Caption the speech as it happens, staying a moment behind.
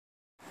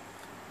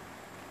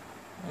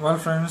Well,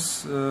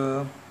 friends,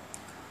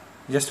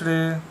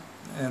 yesterday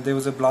there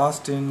was a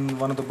blast in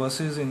one of the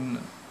buses in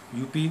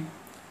UP,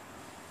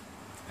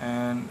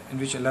 and in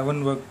which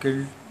 11 were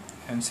killed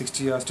and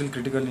 60 are still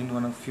critical in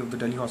one of few of the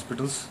Delhi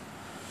hospitals.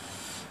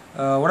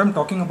 What I'm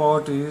talking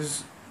about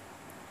is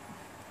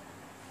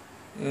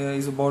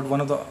about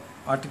one of the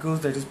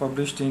articles that is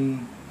published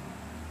in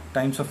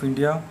Times of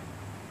India,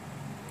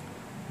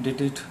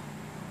 dated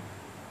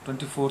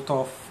 24th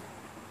of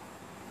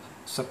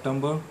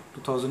September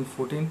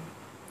 2014,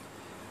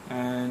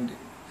 and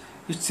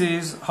it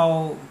says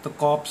how the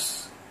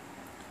cops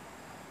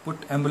put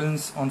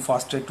ambulance on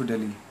fast track to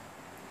Delhi.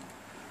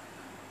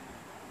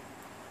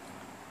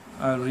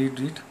 I'll read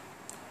it.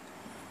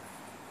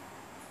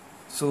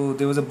 So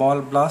there was a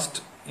ball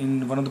blast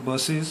in one of the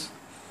buses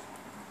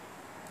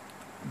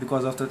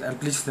because of the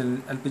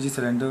LPG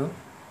cylinder,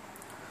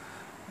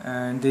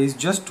 and there is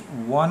just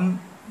one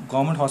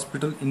government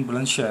hospital in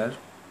Bulandshahr,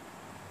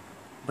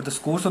 but the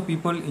scores of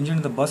people injured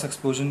in the bus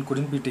explosion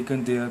couldn't be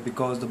taken there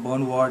because the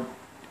burn ward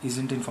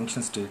isn't in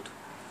function state.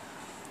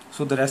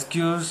 So the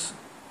rescuers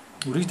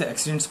who reached the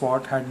accident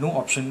spot had no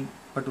option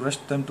but to rush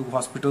them to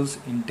hospitals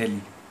in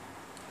Delhi.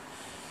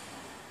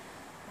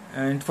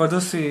 And further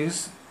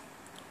says,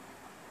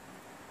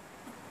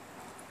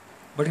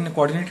 but in a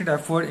coordinated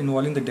effort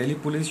involving the Delhi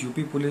Police, UP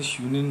Police,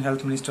 Union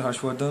Health Minister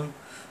Harshvardhan,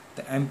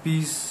 the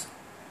MPs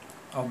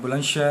of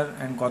Bulandshahr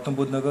and Gautam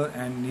Budh Nagar,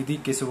 and Nidhi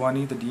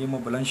Kesavani, the DM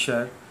of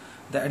Bulandshahr,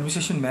 the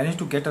administration managed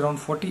to get around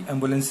 40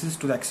 ambulances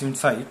to the accident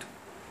site,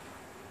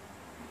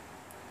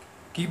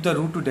 keep the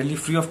route to Delhi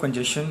free of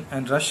congestion,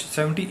 and rush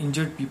 70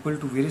 injured people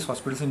to various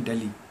hospitals in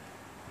Delhi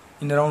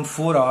in around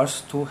 4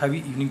 hours through heavy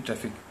evening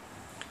traffic.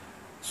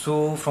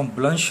 So from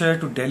Bulandshahr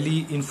to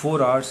Delhi in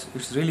 4 hours,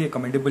 it's really a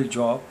commendable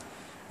job,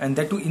 and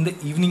that too in the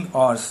evening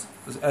hours.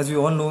 As we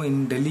all know,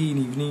 in Delhi in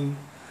evening,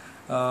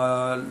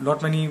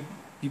 lot many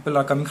people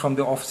are coming from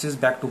their offices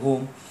back to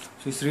home.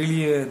 So it's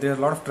really there is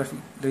a lot of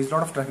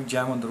traffic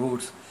jam on the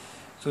roads.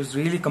 So it's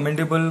really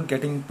commendable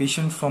getting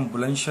patients from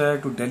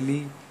Bulandshahr to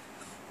Delhi,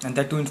 and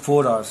that too in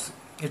 4 hours.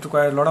 It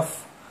requires a lot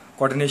of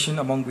coordination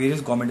among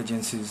various government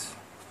agencies.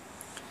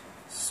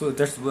 So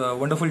that's a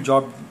wonderful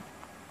job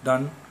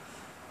done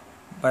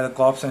by the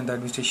cops and the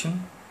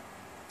administration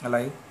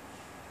alike.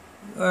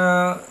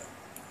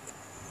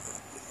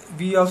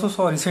 We also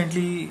saw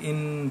recently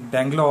in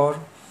Bangalore,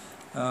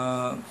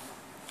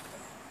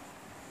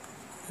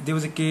 there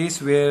was a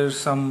case where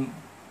some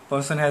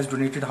person has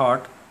donated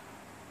heart,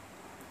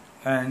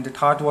 and that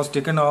heart was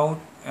taken out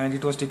and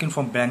it was taken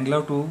from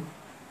Bangalore to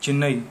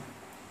Chennai,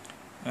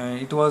 and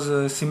it was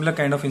a similar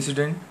kind of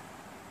incident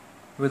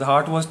where the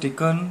heart was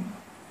taken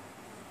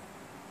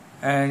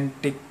and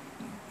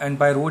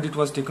by road it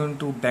was taken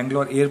to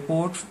Bangalore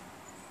airport,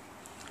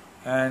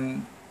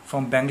 and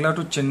from Bangalore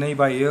to Chennai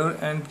by air,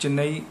 and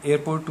Chennai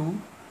airport to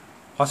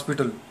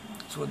hospital.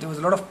 So there was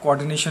a lot of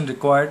coordination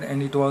required,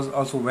 and it was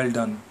also well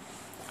done.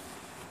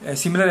 A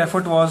similar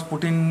effort was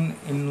put in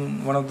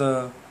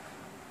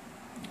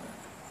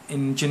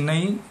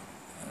Chennai,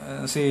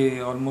 say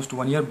almost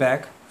 1 year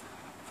back.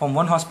 From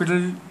one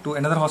hospital to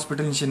another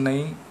hospital in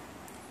Chennai,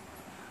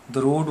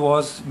 the road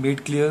was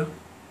made clear,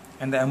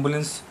 and the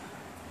ambulance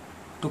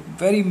took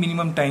very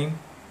minimum time,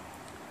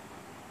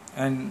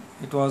 and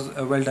it was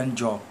a well done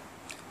job.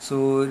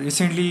 So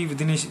recently,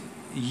 within a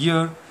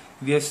year,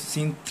 we have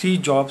seen 3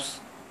 jobs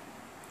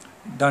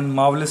done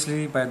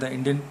marvelously by the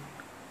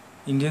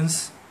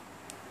Indians.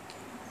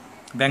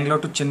 Bangalore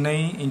to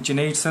Chennai, in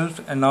Chennai itself,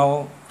 and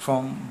now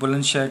from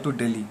Bulandshahr to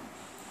Delhi.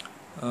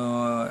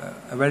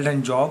 A well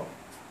done job.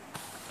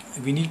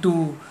 We need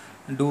to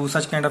do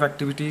such kind of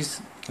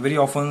activities very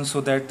often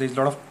so that there is a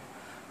lot of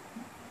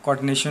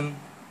coordination,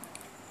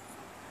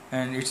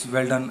 and it's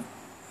well done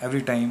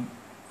every time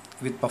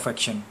with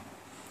perfection.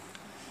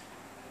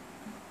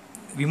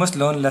 We must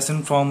learn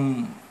lesson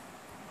from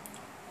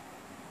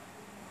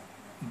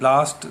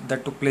blast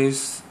that took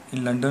place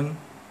in London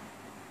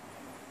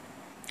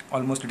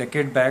almost a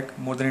decade back,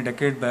 more than a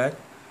decade back,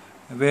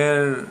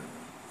 where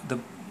the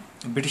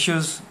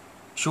Britishers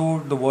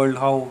showed the world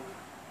how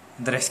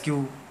the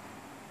rescue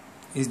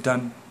is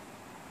done,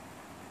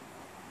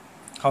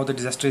 how the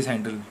disaster is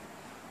handled.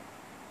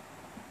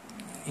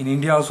 In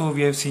India also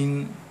we have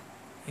seen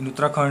in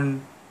Uttarakhand,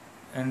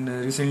 and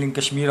recently in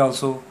Kashmir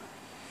also,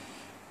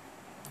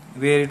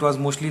 where it was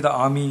mostly the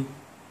army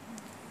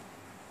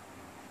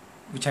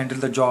which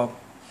handled the job.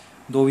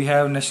 Though we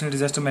have National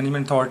Disaster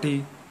Management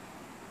Authority,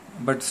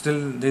 but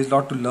still there is a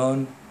lot to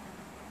learn.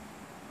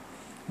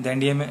 The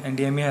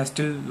NDMA has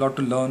still a lot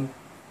to learn.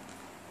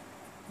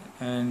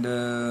 And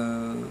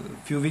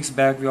few weeks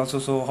back we also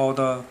saw how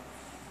the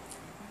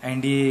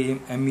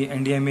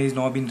NDMA is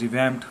now been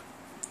revamped.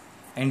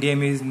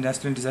 NDMA is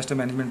National Disaster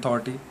Management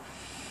Authority.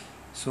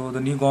 So the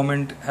new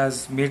government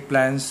has made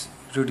plans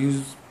to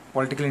reduce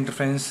political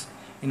interference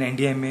in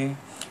NDMA,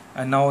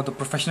 and now the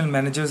professional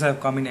managers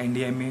have come in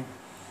NDMA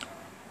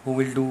who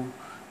will do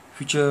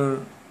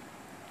future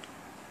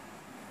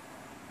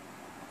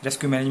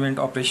rescue management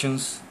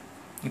operations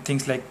in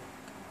things like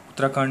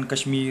Uttarakhand,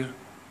 Kashmir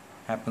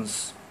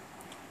happens.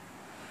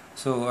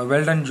 So a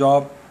well done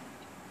job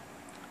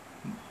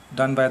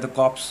done by the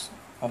cops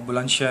of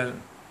Bulandshahr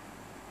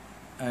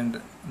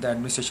and the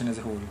administration as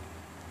a whole.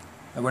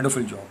 A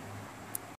wonderful job.